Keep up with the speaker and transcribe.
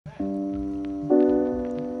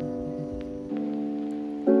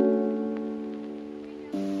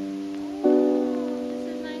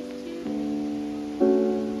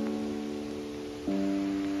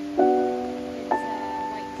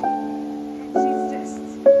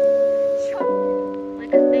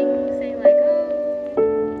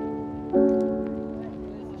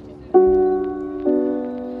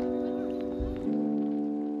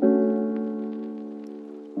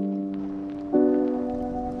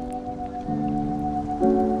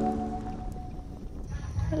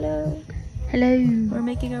Hello. We're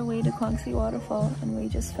making our way to Kuang Si Waterfall and we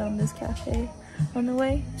just found this cafe on the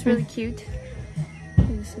way. It's really cute.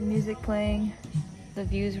 There's some music playing. The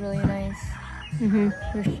view's really nice.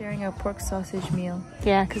 We're sharing a pork sausage meal.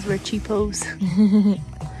 Yeah, because we're cheapos.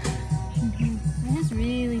 It is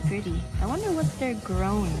really pretty. I wonder what they're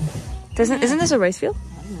growing. Isn't this a rice field?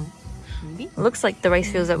 I don't know. Maybe? It looks like the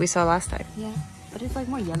rice fields that we saw last time. Yeah, but it's like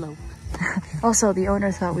more yellow. Also, the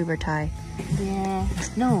owner thought we were Thai. Yeah.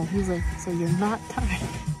 No, he's like, so you're not Thai.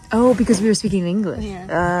 Oh, because we were speaking English.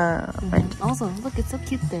 Yeah. Right. Also, look, it's so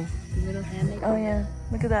cute there. The little hammock. Oh yeah,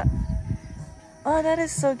 look at that. Oh, that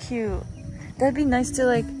is so cute. That'd be nice to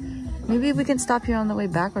like, maybe we can stop here on the way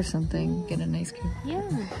back or something. Get an ice cream. Yeah.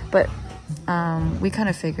 But we kind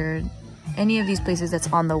of figured any of these places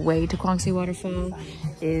that's on the way to Kuang Si Waterfall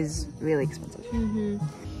is really expensive.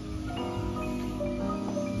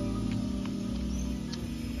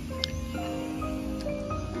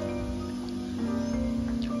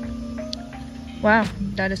 Wow,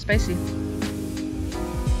 that is spicy.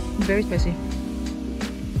 Very spicy.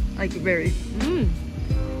 Like very.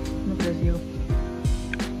 Look at this view.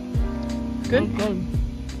 Good. Oh, good.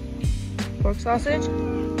 Pork sausage.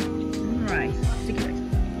 Rice. Sticky rice.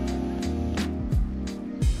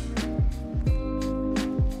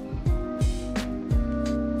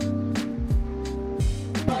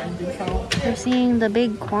 We're seeing the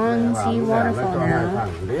big Kuang Si Waterfall now.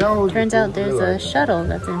 Turns out there's a shuttle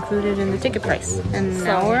that's included in the ticket price. And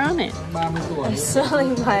now we're on it. I'm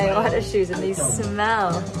selling my water shoes and these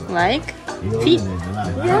smell. Like? Feet.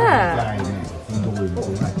 Yeah.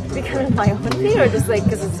 Because of my own feet or just like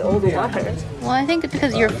because it's old water? Well, I think it's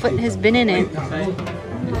because your foot has been in it.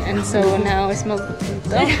 And so now it smells...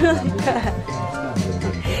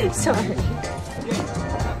 Sorry.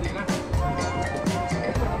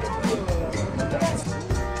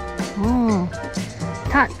 Oh,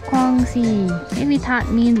 Tat Kuang Si. Maybe Tat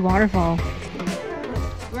means waterfall.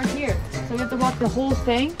 We're here. So we have to walk the whole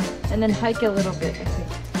thing and then hike a little bit.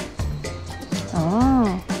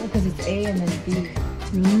 Oh. Because it's A and then B.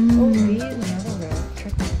 Mm. Oh, B is another road.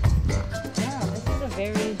 Wow, this is a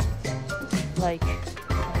very, like,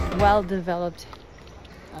 well-developed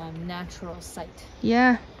natural site.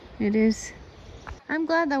 Yeah, it is. I'm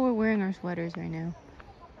glad that we're wearing our sweaters right now.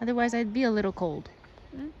 Otherwise, I'd be a little cold.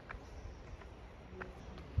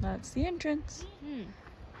 That's the entrance.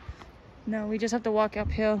 No, we just have to walk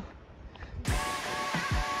uphill.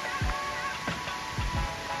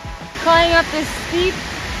 Climbing up this steep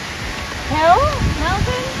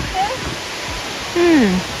mountain.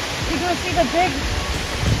 You can see the big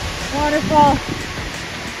waterfall.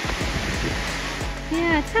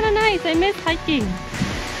 Yeah, it's kind of nice. I miss hiking.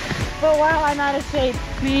 But wow, I'm out of shape.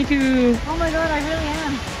 Me too. Oh my god, I really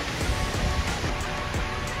am.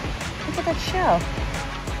 Look at that shell.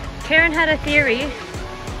 Karen had a theory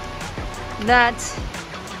that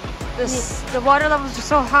the water levels are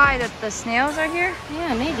so high that the snails are here.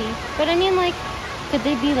 Yeah, maybe. But I mean, like, could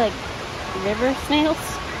they be like river snails?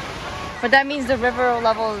 But that means the river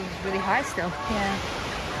level is really high still. Yeah.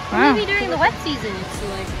 Wow. Or maybe during the wet season it's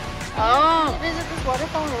like... Oh! Visit this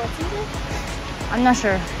waterfall in the wet season? I'm not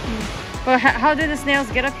sure. But how did the snails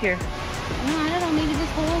get up here? I don't know. Maybe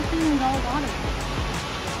this whole thing is all water.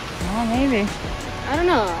 Oh, maybe. I don't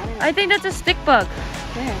know. I think that's a stick bug.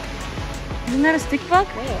 Where? Isn't that a stick bug?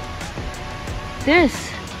 Where? This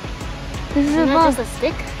is Isn't a that bug. just a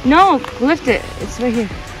stick? No, lift it. It's right here.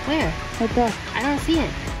 Where? Right there. I don't see it.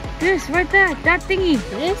 This, right there. That thingy.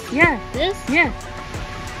 This? Yeah. This? Yeah.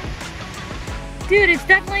 Dude, it's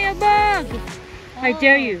definitely a bug. I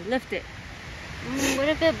dare you. Lift it. What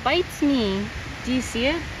if it bites me? Do you see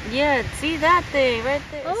it? Yeah, see that thing right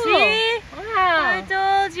there. Oh, see? wow. I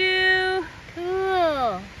told you.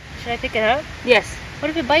 Cool. Should I pick it up? Yes. What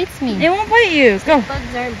if it bites me? It won't bite you. Go.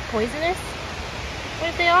 Bugs aren't poisonous? What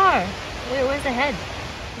if they are? Where's the head?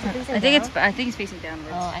 Is it I think it's facing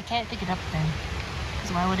downwards. Oh, I can't pick it up then.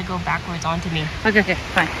 Because why would it go backwards onto me? Okay,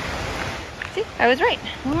 fine. See, I was right.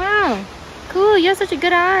 Wow. Cool, you have such a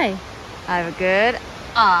good eye. I have a good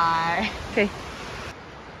eye. Okay.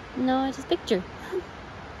 No, it's just picture.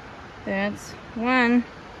 That's one.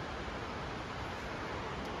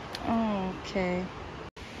 Okay.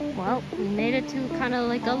 Well, we made it to kind of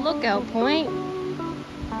like a lookout point.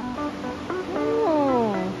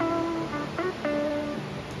 Oh.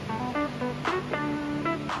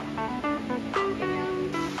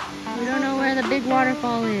 We don't know where the big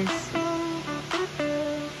waterfall is.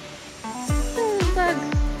 Oh, bug.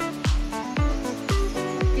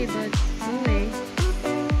 Okay, bug. Go away.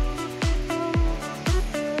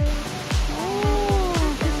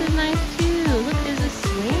 Oh, this is nice too. Look, there's a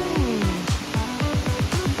swing.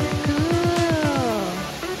 Cool.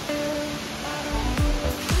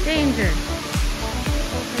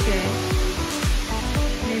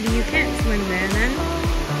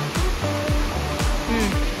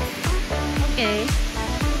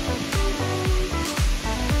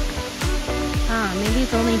 Maybe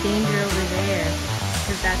it's only danger over there,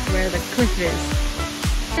 because that's where the cliff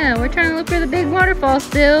is. Yeah, we're trying to look for the big waterfall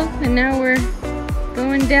still, and now we're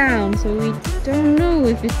going down, so we don't know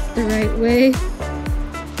if it's the right way.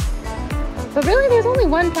 But really, there's only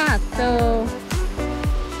one path, so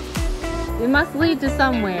it must lead to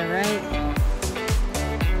somewhere, right?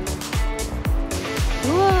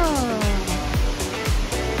 Whoa!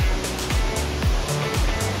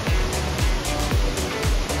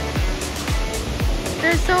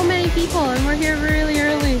 There's so many people, and we're here really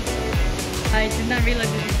early. I did not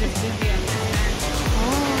realize it was this busy on this end. Oh,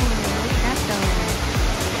 look at that though.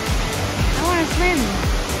 I want to swim.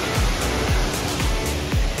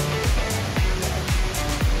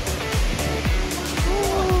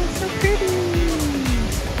 Oh, so pretty.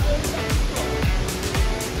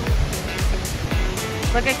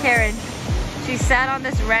 Look at Karen. She sat on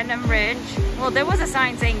this random ridge. Well, there was a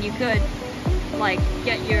sign saying you could, like,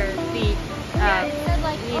 get your feet. It said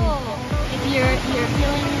like, oh, if you're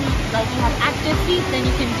feeling like you have active feet, then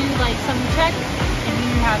you can do like some trek. If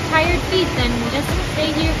you have tired feet, then just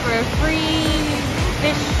stay here for a free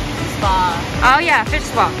fish spa. Oh yeah, fish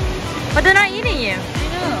spa. But they're not eating you. I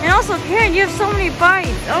know. And also, Karen, you have so many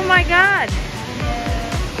bites. Oh my god.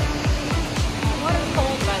 Water's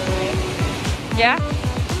cold, by the way. Yeah?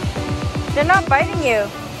 They're not biting you.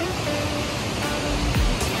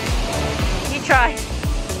 You try.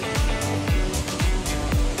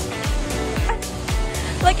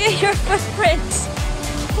 Look at your footprints.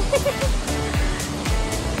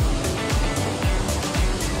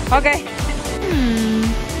 Okay.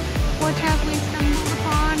 What have we stumbled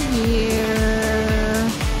upon here?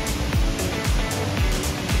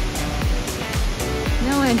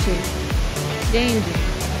 No entry. Danger.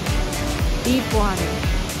 Deep water.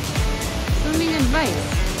 Swimming advice.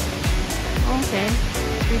 Okay.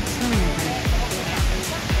 Read swimming advice.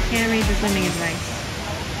 Can't read the swimming advice.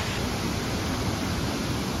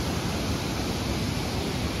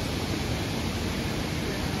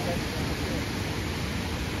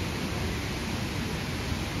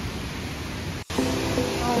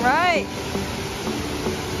 Alright.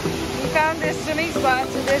 We found this swimming spot,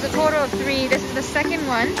 so there's a total of 3. This is the second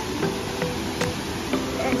one.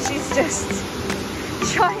 And she's just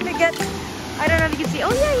trying to get, I don't know if you can see.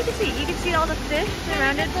 Oh yeah, you can see. You can see all the fish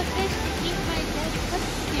around it. The fish eat my dead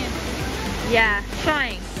skin. Yeah,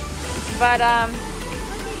 trying. But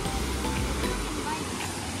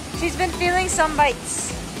she's been feeling some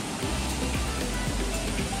bites.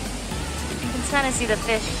 You can kind of see the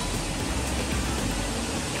fish.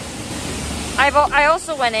 I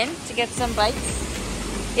also went in to get some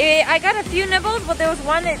bites. I got a few nibbles, but there was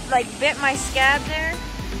one that like bit my scab there.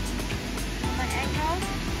 My ankle.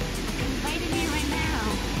 It's biting me right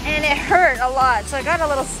now. And it hurt a lot, so I got a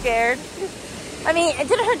little scared. I mean, it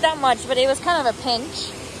didn't hurt that much, but it was kind of a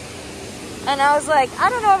pinch. And I was like, I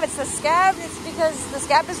don't know if it's the scab, it's because the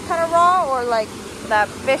scab is kind of raw, or like that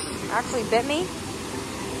fish actually bit me.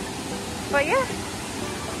 But yeah.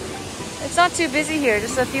 It's not too busy here,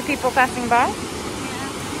 just a few people passing by. Yeah.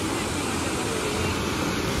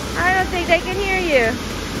 I don't think they can hear you.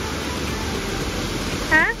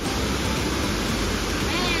 Huh?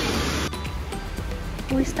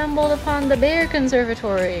 We stumbled upon the bear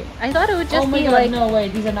conservatory. I thought it would just be God, like... no way,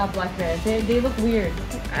 these are not black bears. They look weird.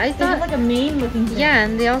 I They thought... have like a mane looking thing. Yeah,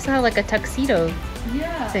 and they also have like a tuxedo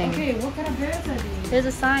thing. Okay, what kind of bears are these? There's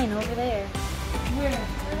a sign over there. Where?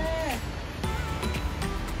 There.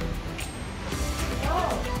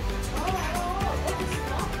 Oh, look, a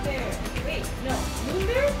stock bear. Wait, no, moon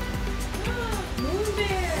bear? Moon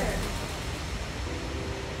bear.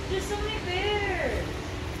 There's so many bears.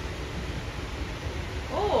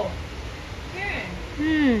 Oh,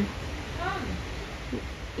 Karen, come.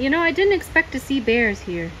 You know, I didn't expect to see bears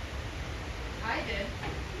here. I did.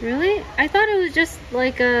 Really? I thought it was just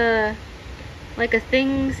like a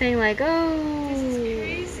thing saying like, oh, This is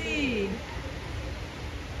crazy.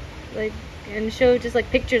 like, and show just like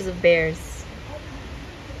pictures of bears.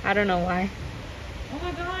 I don't know why. Oh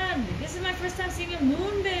my god, this is my first time seeing a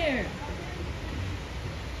moon bear.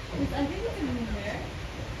 I think it's a moon bear.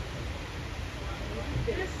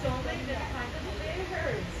 There's so many different kinds of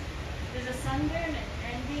bears. There's a sun bear and an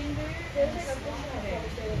Andean bear and a swamp bear.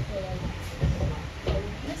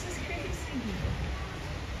 This is crazy.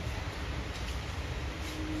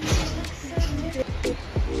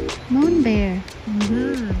 Moon bear.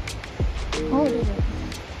 Oh.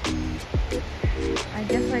 I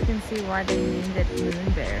guess I can see why they named it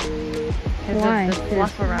moon bear. Because Why? of the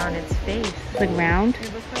fluff around its face. Like round?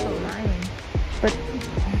 It looks like a lion. But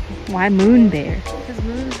why moon bear? Because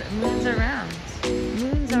moons are round.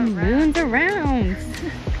 Moons are round. Moons are round.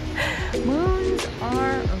 Moons are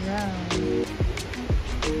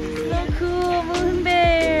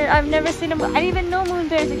I've never seen a moon. I didn't even know moon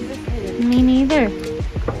bears existed. Me neither.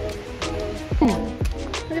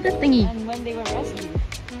 Look at this thingy. And when they were rescued.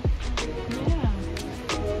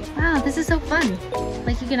 Wow, this is so fun.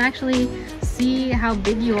 Like you can actually see how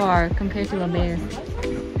big you are compared to a bear.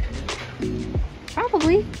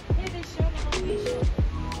 Probably.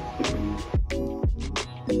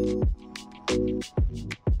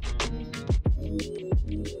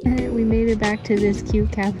 We made it back to this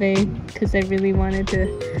cute cafe because I really wanted to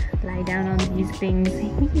lie down on these things.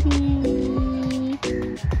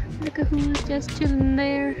 Look at who's just chilling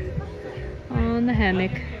there on the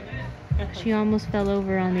hammock. She almost fell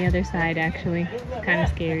over on the other side actually. Kind of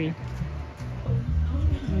scary.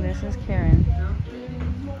 And this is Karen.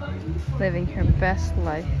 Living her best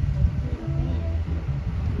life.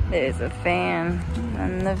 There's a fan.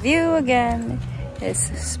 And the view again is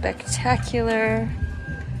spectacular.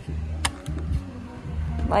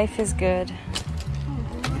 Life is good.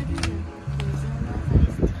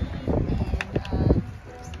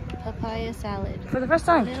 Papaya salad. For the first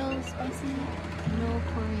time. Little spicy, no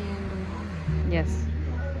coriander. Yes.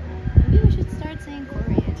 Maybe we should start saying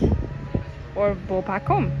coriander. Or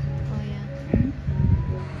bopakom. Oh yeah.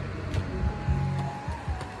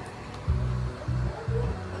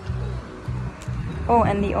 Oh,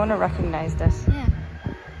 and the owner recognized us. Yeah.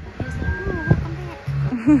 He was like, oh,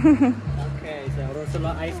 welcome back. Okay, so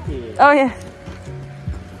Rosella iced tea. Oh yeah.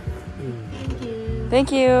 Thank you.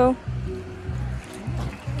 Thank you.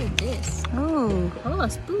 Look at this. Ooh. Oh, a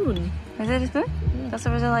spoon. Is it a spoon? Yeah. That's the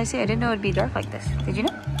result I see. I didn't know it'd be dark like this. Did you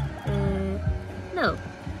know? No.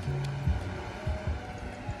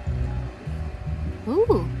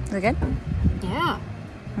 Ooh. Is it good? Yeah.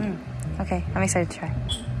 Okay, I'm excited to try.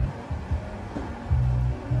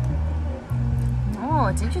 Oh,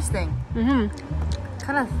 it's interesting.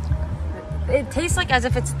 Kind of. It tastes like as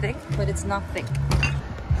if it's thick, but it's not thick.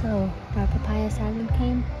 So our papaya salad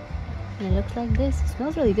came, and it looks like this. It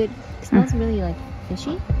smells really good. It smells really like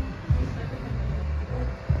fishy.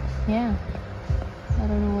 Yeah. I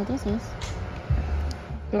don't know what this is.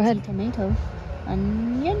 Go ahead. Tomato,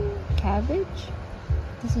 onion, cabbage.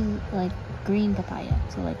 This is like green papaya,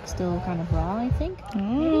 so like still kind of raw, I think.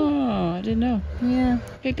 Oh, I didn't know. Yeah.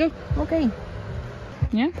 Okay, go. Okay.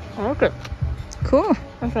 Yeah? I like it. Cool.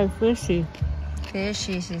 That's like fishy.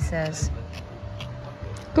 Fishy, she says.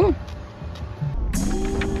 Cool.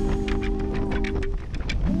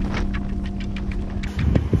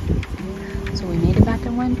 So we made it back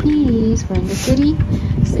in one piece. We're in the city,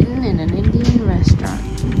 sitting in an Indian restaurant.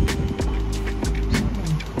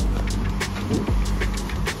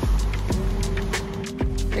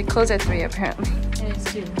 They close at 3 apparently. And it's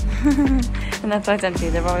too. And that's why it's empty.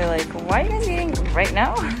 They're probably like, why are you guys eating right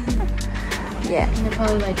now? Yeah. And they're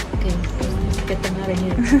probably like, okay, let's get them out of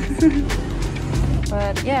here.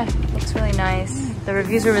 But yeah, looks really nice. The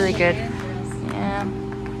reviews are really good. Yeah.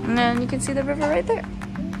 And then you can see the river right there.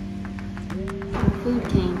 Food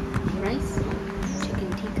came. Rice, chicken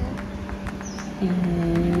tikka,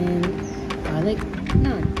 and garlic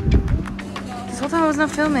naan. This whole time I was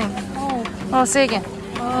not filming. Oh, say again.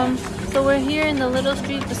 So we're here in the little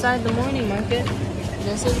street beside the morning market.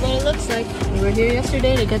 This is what it looks like. We were here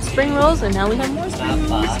yesterday to get spring rolls, and now we have more spring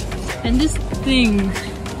rolls. And this thing,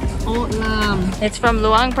 Or Lam. It's from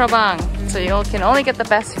Luang Prabang. So you can only get the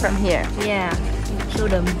best from here. Yeah, show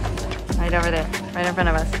them. Right over there, right in front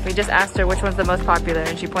of us. We just asked her which one's the most popular,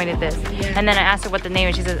 and she pointed this. Yeah. And then I asked her what the name,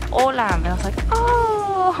 and she says, Or Lam. And I was like,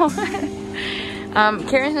 oh!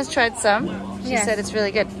 Karen has tried some. She said it's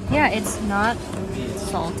really good. Yeah, it's not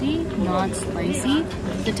salty, not spicy.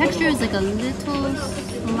 The texture is like a little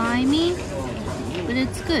slimy, but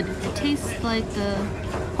it's good. It tastes like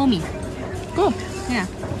homey. Cool. Yeah.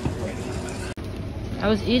 I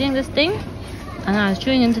was eating this thing, and I was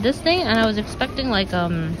chewing into this thing, and I was expecting like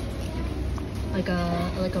a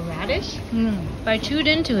radish. But I chewed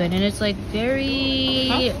into it, and it's like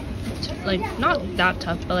very like not that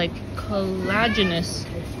tough, but like collagenous.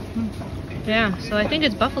 Yeah, so I think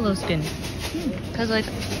it's buffalo skin. Because like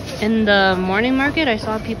in the morning market, I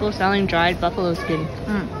saw people selling dried buffalo skin.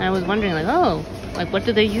 And I was wondering like, oh, like what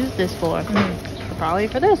do they use this for? Probably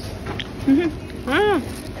for this.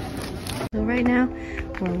 So right now,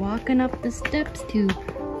 we're walking up the steps to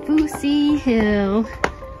Phousi Hill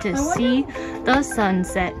to see the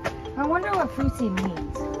sunset. I wonder what Phousi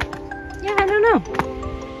means. Yeah, I don't know.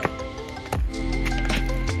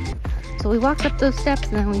 So we walked up those steps,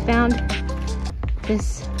 and then we found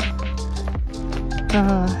this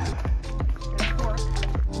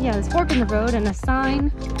this fork in the road and a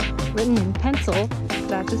sign written in pencil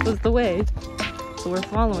that this was the way. So we're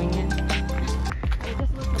following it.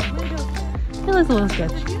 It looks a little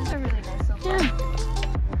sketchy.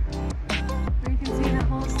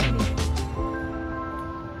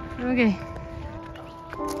 Okay.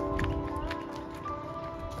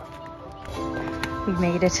 We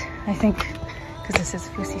made it, I think, because this is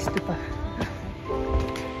Phousi Stupa.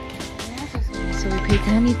 So we paid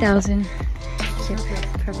 90,000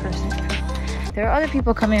 per person. There are other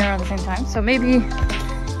people coming around at the same time, so maybe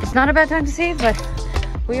it's not a bad time to see, but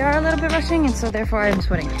we are a little bit rushing, and so therefore I'm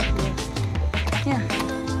sweating. Yeah.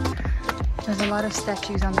 There's a lot of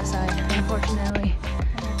statues on the side, unfortunately.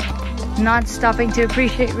 Not stopping to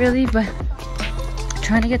appreciate really, but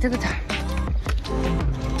trying to get to the top.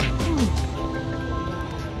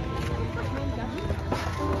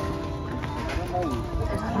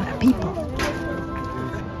 There's a lot of people.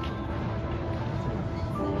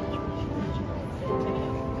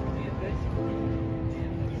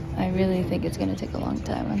 I really think it's gonna take a long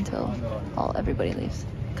time until everybody leaves,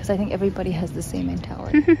 because I think everybody has the same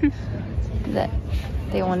mentality that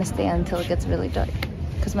they want to stay until it gets really dark.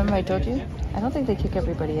 Because remember I told you, I don't think they kick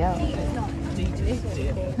everybody out.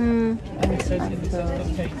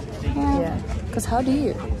 Yeah. Because how do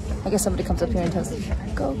you? I guess somebody comes up here and tells you,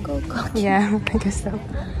 go, go, go. Yeah, I guess so.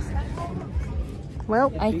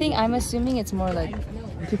 Well, I'm assuming it's more like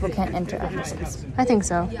people can't enter after 6. I think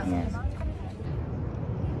so. Yeah.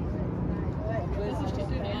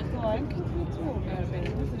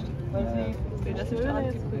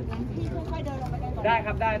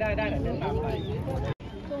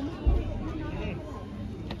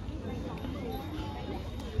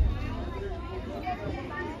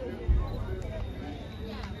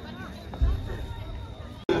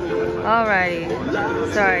 Alrighty.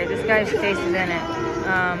 Sorry, this guy's face is in it.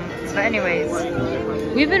 But anyways,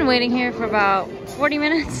 we've been waiting here for about 40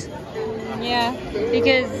 minutes. Yeah.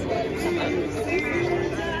 Because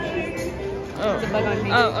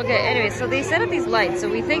Oh, okay. Anyway, so they set up these lights, so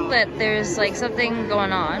we think that there's like something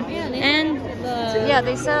going on. Yeah,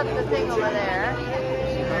 they set up the thing over there.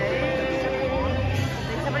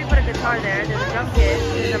 Somebody put a guitar there. There's a drum kit.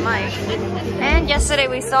 There's a mic. And yesterday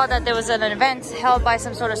we saw that there was an event held by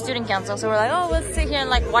some sort of student council, so we're like, oh, let's sit here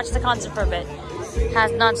and like watch the concert for a bit.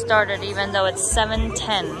 Has not started, even though it's 7:10.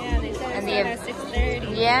 Yeah, they said it started at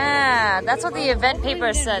 6:30. Yeah, that's what the event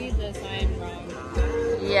paper said.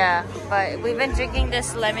 Yeah, but we've been drinking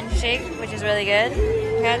this lemon shake, which is really good.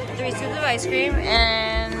 We had 3 scoops of ice cream,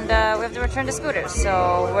 and we have to return to scooters.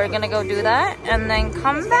 So we're gonna go do that, and then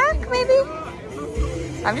come back, maybe?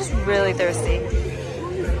 I'm just really thirsty.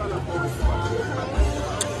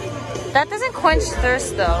 That doesn't quench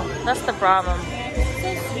thirst, though. That's the problem. It's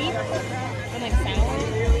so sweet and like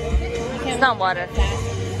sour. It's not water.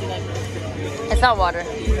 It's not water.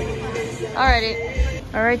 Alrighty.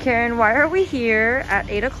 Alright, Karen, why are we here at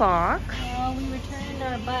 8 o'clock? Well, we returned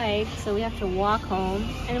our bike, so we have to walk home.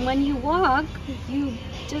 And when you walk, you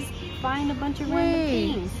just find a bunch of random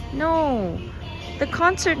things. No. The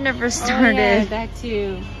concert never started. Oh, yeah, that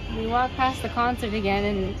too. We walked past the concert again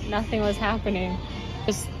and nothing was happening.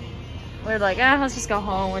 We're like, let's just go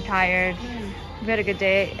home. We're tired. We had a good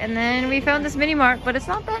day. And then we found this mini mart, but it's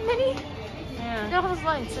not that mini. Yeah. It has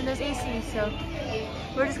lights and there's AC, so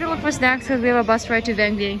we're just gonna look for snacks because we have a bus ride to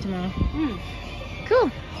Vietnam tomorrow.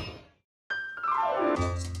 Cool.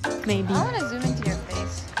 Maybe. I want to zoom into your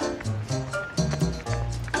face.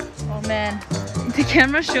 Oh man, the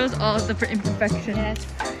camera shows all of the imperfections. Yes.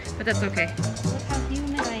 But that's okay. Look how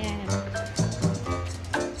humid I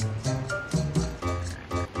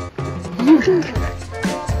am.